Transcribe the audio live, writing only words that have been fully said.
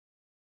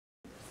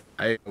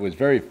I was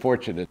very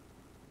fortunate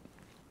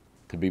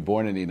to be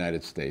born in the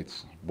United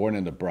States, born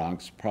in the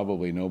Bronx,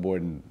 probably no more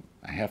than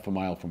a half a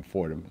mile from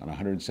Fordham on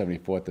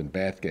 174th and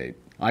Bathgate.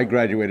 I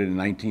graduated in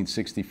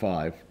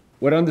 1965.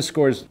 What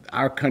underscores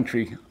our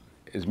country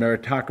is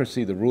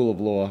meritocracy, the rule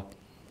of law,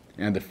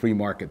 and the free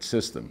market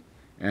system.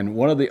 And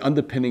one of the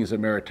underpinnings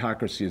of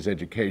meritocracy is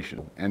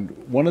education. And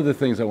one of the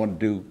things I want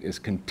to do is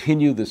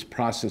continue this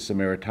process of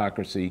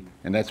meritocracy,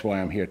 and that's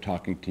why I'm here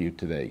talking to you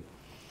today.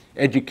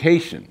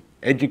 Education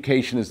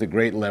is the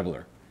great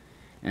leveler.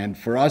 And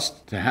for us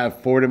to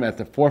have Fordham at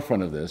the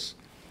forefront of this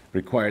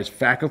requires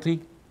faculty,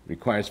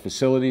 requires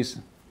facilities,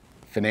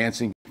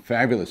 financing,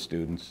 fabulous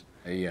students,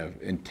 an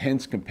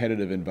intense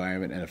competitive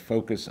environment, and a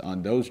focus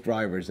on those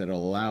drivers that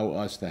allow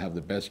us to have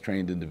the best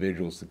trained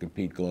individuals to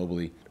compete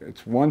globally.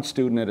 It's one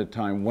student at a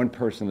time, one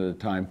person at a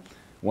time,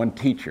 one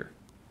teacher.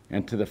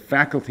 And to the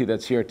faculty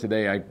that's here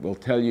today, I will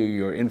tell you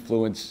your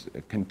influence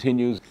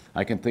continues.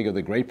 I can think of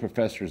the great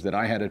professors that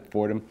I had at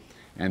Fordham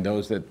and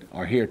those that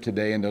are here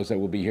today and those that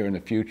will be here in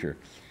the future.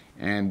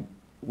 And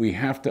we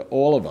have to,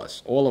 all of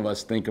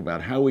us think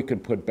about how we can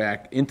put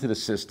back into the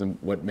system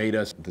what made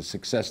us the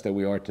success that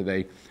we are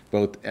today,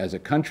 both as a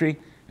country,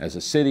 as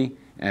a city,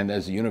 and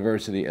as a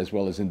university, as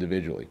well as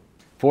individually.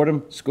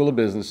 Fordham School of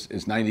Business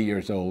is 90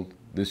 years old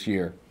this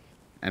year,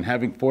 and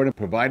having Fordham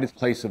provide its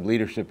place of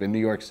leadership in New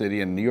York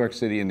City, and New York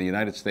City in the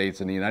United States,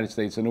 and the United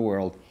States in the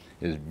world,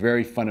 is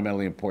very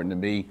fundamentally important to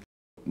me.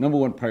 Number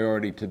one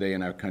priority today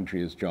in our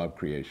country is job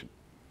creation.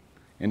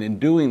 And in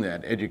doing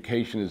that,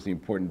 education is the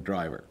important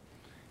driver.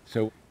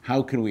 So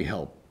how can we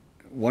help?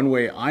 One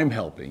way I'm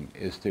helping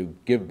is to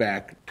give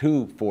back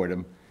to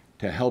Fordham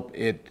to help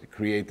it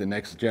create the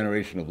next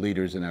generation of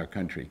leaders in our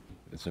country.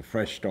 It's a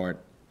fresh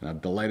start, and I'm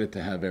delighted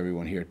to have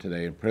everyone here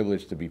today and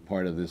privileged to be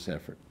part of this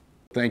effort.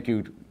 Thank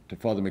you to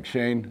Father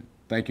McShane,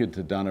 thank you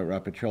to Donna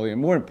Rapicelli,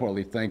 and more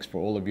importantly, thanks for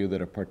all of you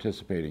that are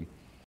participating.